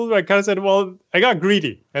of the rules where I kind of said, well, I got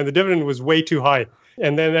greedy and the dividend was way too high.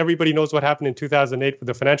 And then everybody knows what happened in 2008 with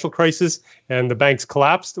the financial crisis and the banks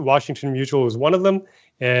collapsed. Washington Mutual was one of them.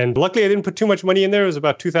 And luckily, I didn't put too much money in there. It was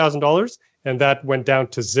about $2,000. And that went down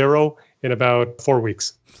to zero in about 4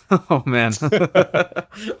 weeks. Oh, man.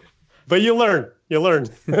 But you learn.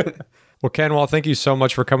 Well, Kanwal, thank you so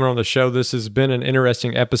much for coming on the show. This has been an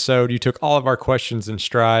interesting episode. You took all of our questions in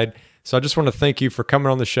stride. So I just want to thank you for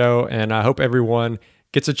coming on the show, and I hope everyone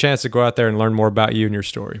gets a chance to go out there and learn more about you and your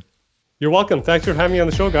story. You're welcome. Thanks for having me on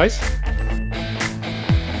the show, guys.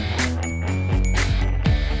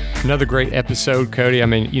 Another great episode, Cody.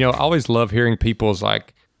 I always love hearing people's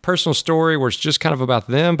personal story where it's just kind of about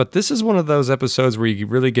them, but this is one of those episodes where you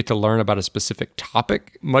really get to learn about a specific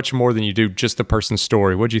topic much more than you do just the person's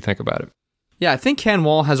story. What'd you think about it? Yeah, I think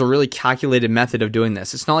Kanwal has a really calculated method of doing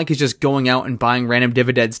this. It's not like he's just going out and buying random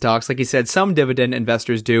dividend stocks like he said some dividend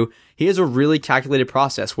investors do. He has a really calculated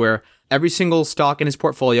process where every single stock in his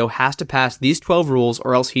portfolio has to pass these 12 rules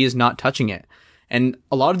or else he is not touching it. And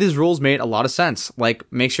a lot of these rules made a lot of sense, like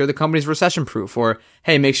make sure the company's recession-proof, or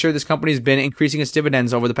hey, make sure this company's been increasing its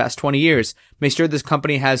dividends over the past 20 years. Make sure this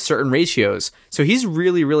company has certain ratios. So he's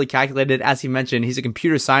really, really calculated. As he mentioned, he's a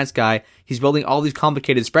computer science guy. He's building all these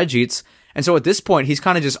complicated spreadsheets. And so at this point, he's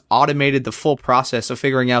kind of just automated the full process of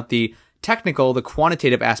figuring out the technical, the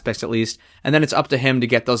quantitative aspects at least, and then it's up to him to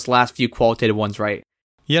get those last few qualitative ones right.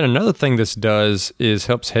 Yeah, and another thing this does is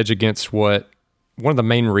helps hedge against what one of the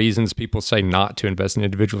main reasons people say not to invest in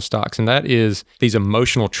individual stocks, and that is these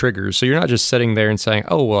emotional triggers. So you're not just sitting there and saying,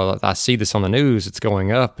 oh, well, I see this on the news, it's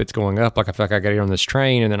going up, like I feel like I got to get on this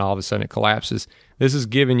train, and then all of a sudden it collapses. This is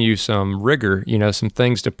giving you some rigor, some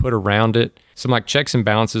things to put around it, some like checks and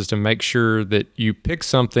balances to make sure that you pick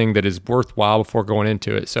something that is worthwhile before going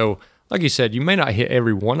into it. So like you said, you may not hit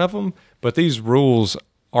every one of them, but these rules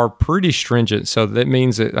are pretty stringent. So that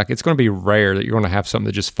means that like it's going to be rare that you're going to have something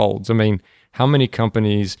that just folds. I mean, how many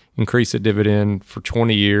companies increase a dividend for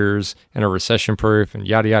 20 years and are recession proof and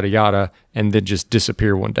yada, yada, yada, and then just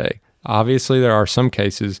disappear one day? Obviously, there are some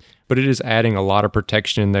cases, but it is adding a lot of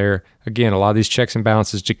protection in there. Again, a lot of these checks and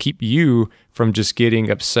balances to keep you from just getting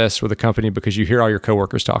obsessed with a company because you hear all your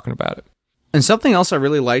coworkers talking about it. And something else I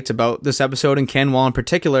really liked about this episode, and Kanwal in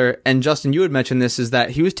particular, and Justin, you had mentioned this, is that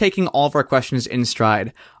he was taking all of our questions in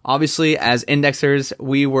stride. Obviously, as indexers,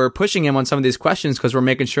 we were pushing him on some of these questions because we're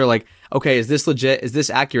making sure, like, okay, is this legit? Is this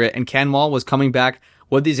accurate? And Kanwal was coming back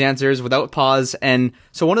with these answers without pause. And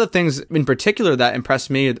so one of the things in particular that impressed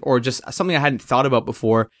me, or just something I hadn't thought about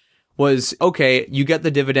before, was, okay, you get the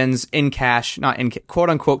dividends in cash, not in quote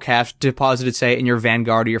unquote cash, deposited, say, in your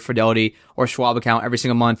Vanguard or your Fidelity or Schwab account every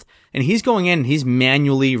single month. And he's going in and he's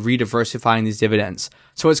manually rediversifying these dividends.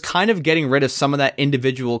 So it's kind of getting rid of some of that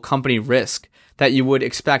individual company risk that you would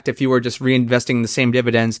expect if you were just reinvesting the same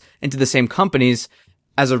dividends into the same companies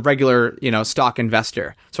as a regular, stock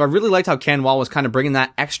investor. So I really liked how Kanwal was kind of bringing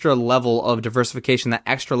that extra level of diversification, that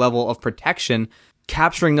extra level of protection,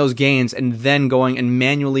 capturing those gains and then going and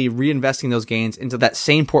manually reinvesting those gains into that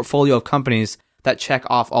same portfolio of companies that check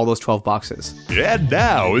off all those 12 boxes. And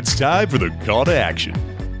now it's time for the call to action.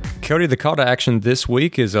 Cody, the call to action this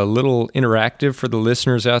week is a little interactive for the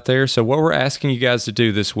listeners out there. So what we're asking you guys to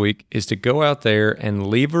do this week is to go out there and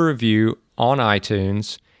leave a review on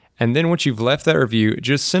iTunes. And then once you've left that review,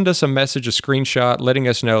 just send us a message, a screenshot, letting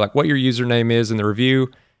us know like what your username is in the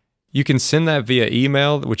review. You can send that via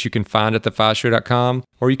email, which you can find at thefishow.com,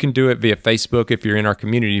 or you can do it via Facebook if you're in our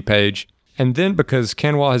community page. And then because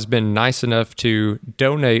Kanwal has been nice enough to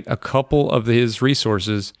donate a couple of his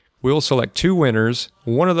resources, we'll select 2 winners.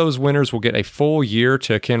 One of those winners will get a full year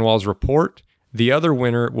to Kanwal's report. The other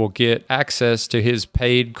winner will get access to his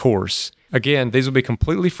paid course. Again, these will be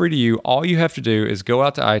completely free to you. All you have to do is go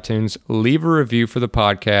out to iTunes, leave a review for the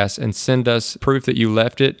podcast, and send us proof that you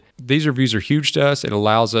left it. These reviews are huge to us. It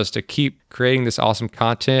allows us to keep creating this awesome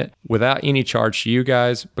content without any charge to you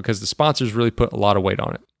guys because the sponsors really put a lot of weight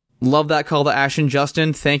on it. Love that call to action,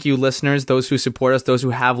 Justin. Thank you, listeners, those who support us, those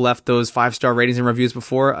who have left those 5-star ratings and reviews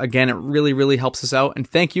before. Again, it really, really helps us out. And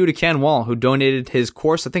thank you to Kanwal, who donated his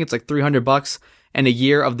course. I think it's like $300, and a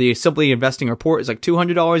year of the Simply Investing report is like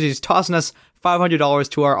 $200. He's tossing us $500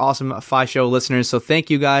 to our awesome Fi Show listeners. So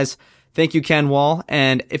thank you, guys. Thank you, Kanwal.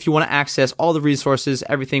 And if you want to access all the resources,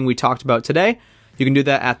 everything we talked about today, you can do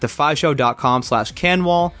that at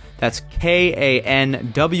thefishow.com/Kanwal. That's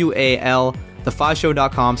KANWAL,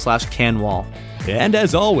 thefishow.com/Kanwal. And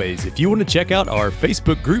as always, if you want to check out our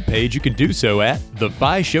Facebook group page, you can do so at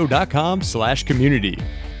thefishow.com/community.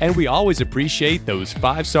 And we always appreciate those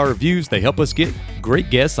 5-star reviews. They help us get great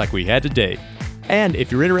guests like we had today. And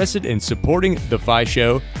if you're interested in supporting The Fi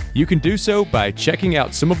Show, you can do so by checking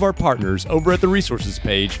out some of our partners over at the resources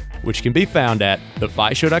page, which can be found at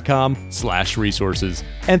thefishow.com/resources.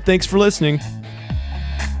 And thanks for listening.